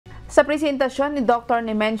Sa presentasyon ni Dr.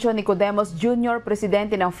 Nemencio Nicodemos Jr.,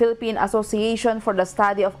 presidente ng Philippine Association for the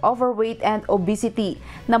Study of Overweight and Obesity,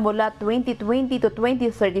 na mula 2020 to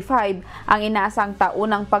 2035, ang inaasang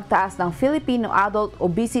taunang pagtaas ng Filipino adult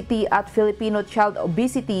obesity at Filipino child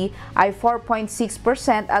obesity ay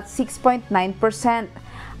 4.6% at 6.9%.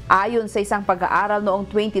 Ayon sa isang pag-aaral noong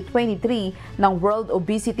 2023 ng World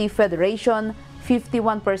Obesity Federation,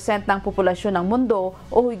 51% ng populasyon ng mundo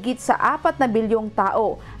o higit sa 4 na bilyong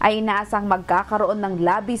tao ay inaasang magkakaroon ng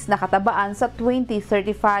labis na katabaan sa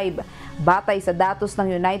 2035. Batay sa datos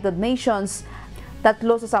ng United Nations, 3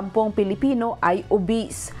 sa 10 Pilipino ay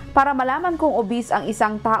obese. Para malaman kung obese ang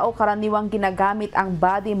isang tao, karaniwang ginagamit ang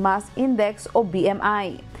Body Mass Index o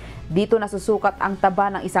BMI. Dito nasusukat ang taba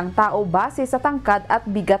ng isang tao base sa tangkad at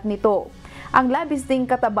bigat nito. Ang labis ding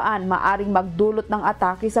katabaan maaring magdulot ng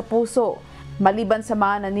atake sa puso. Maliban sa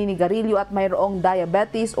mga naninigarilyo at mayroong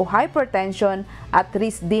diabetes o hypertension, at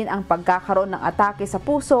risk din ang pagkakaroon ng atake sa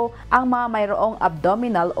puso ang mga mayroong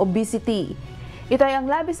abdominal obesity. Ito ay ang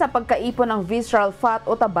labis na pagkaipon ng visceral fat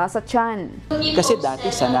o taba sa tiyan. Kasi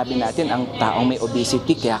dati sanabi natin ang taong may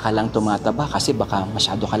obesity kaya ka lang tumataba kasi baka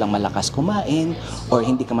masyado ka lang malakas kumain or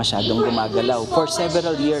hindi ka masyadong gumagalaw. For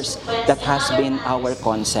several years, that has been our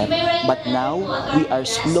concept. But now, we are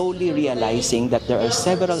slowly realizing that there are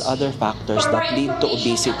several other factors that lead to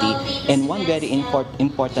obesity, and one very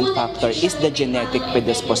important factor is the genetic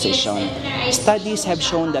predisposition. Studies have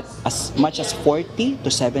shown that as much as 40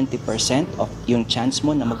 to 70% of yung chance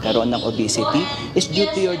mo na magkaroon ng obesity is due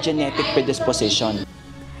to your genetic predisposition.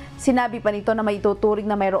 Sinabi pa nito na may tuturing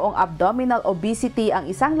na mayroong abdominal obesity ang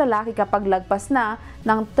isang lalaki kapag lagpas na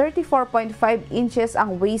ng 34.5 inches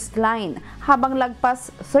ang waistline, habang lagpas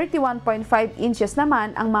 31.5 inches naman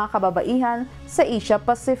ang mga kababaihan sa Asia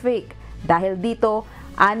Pacific. Dahil dito,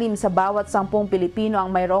 6 sa bawat 10 Pilipino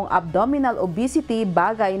ang mayroong abdominal obesity,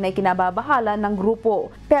 bagay na kinababahala ng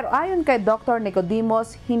grupo. Pero ayon kay Dr.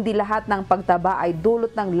 Nicodemos, hindi lahat ng pagtaba ay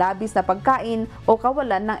dulot ng labis na pagkain o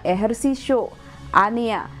kawalan ng ehersisyo.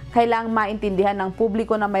 Aniya, kailangang maintindihan ng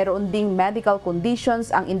publiko na mayroon ding medical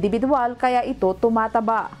conditions ang individual kaya ito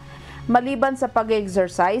tumataba. Maliban sa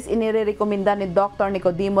pag-exercise, inirekomenda ni Dr.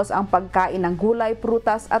 Nicodemos ang pagkain ng gulay,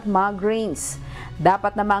 prutas at mga grains.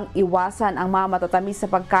 Dapat namang iwasan ang mga matatamis sa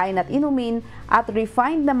pagkain at inumin at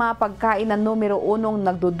refined na mga pagkain na numero 1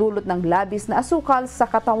 nagdudulot ng labis na asukal sa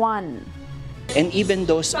katawan. And even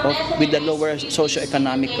those with the lower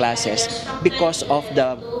socioeconomic classes because of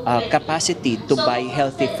the capacity to buy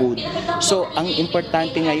healthy food. So ang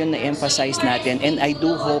importante ngayon na emphasize natin, and I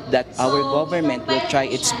do hope that our government will try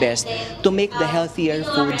its best to make the healthier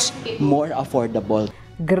foods more affordable.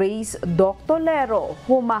 Grace Doctolero,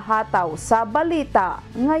 humahataw sa balita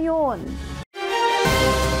ngayon.